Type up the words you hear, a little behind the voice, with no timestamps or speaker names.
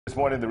This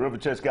morning, the River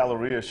Church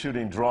Galleria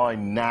shooting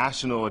drawing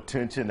national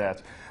attention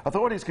as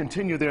authorities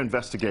continue their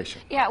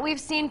investigation. Yeah, we've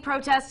seen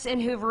protests in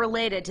Hoover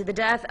related to the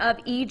death of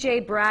E.J.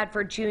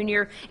 Bradford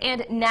Jr.,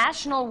 and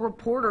national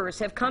reporters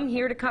have come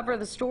here to cover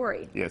the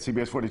story. Yeah,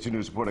 CBS 42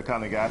 News reporter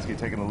Connie Gasky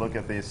taking a look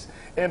at this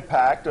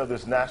impact of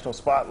this national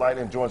spotlight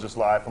and joins us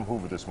live from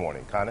Hoover this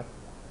morning. Connie?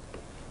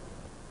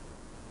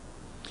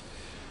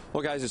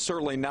 Well, guys, it's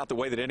certainly not the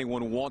way that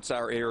anyone wants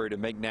our area to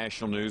make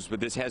national news, but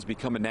this has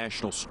become a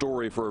national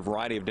story for a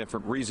variety of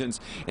different reasons,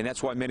 and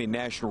that's why many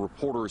national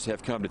reporters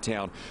have come to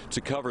town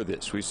to cover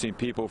this. We've seen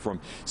people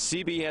from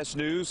CBS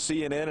News,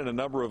 CNN, and a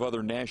number of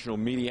other national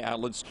media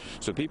outlets,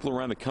 so people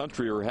around the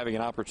country are having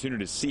an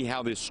opportunity to see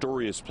how this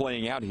story is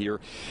playing out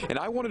here. And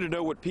I wanted to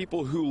know what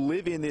people who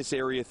live in this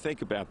area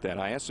think about that.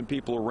 I asked some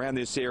people around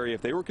this area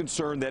if they were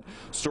concerned that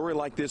a story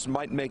like this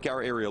might make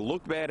our area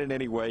look bad in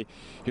any way.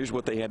 Here's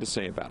what they had to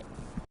say about it.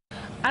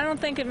 I don't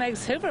think it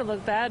makes Hoover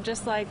look bad,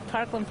 just like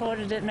Parkland,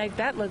 Florida didn't make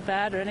that look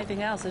bad or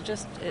anything else.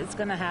 It's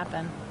going to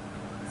happen.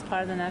 It's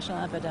part of the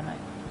national epidemic.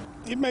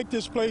 It make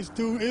this place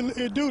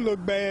it do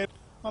look bad.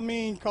 I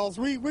mean, because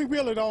we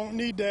really don't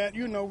need that.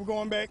 You know,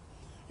 going back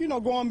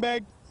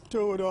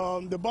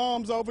to the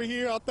bombs over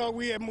here, I thought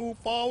we had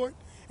moved forward,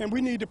 and we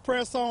need to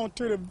press on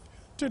to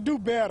do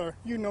better,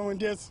 you know, and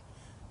just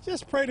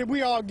pray that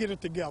we all get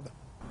it together.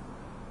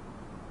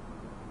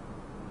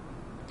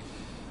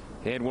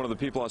 And one of the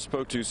people I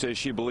spoke to says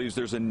she believes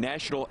there's a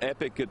national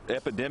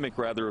epidemic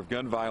of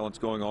gun violence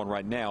going on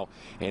right now,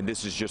 and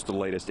this is just the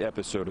latest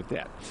episode of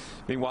that.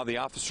 Meanwhile, the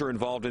officer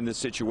involved in this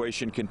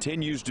situation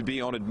continues to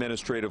be on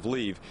administrative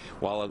leave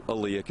while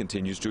Aaliyah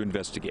continues to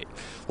investigate.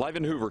 Live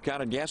in Hoover,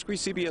 Connie Gasky,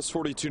 CBS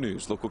 42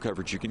 News, local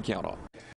coverage you can count on.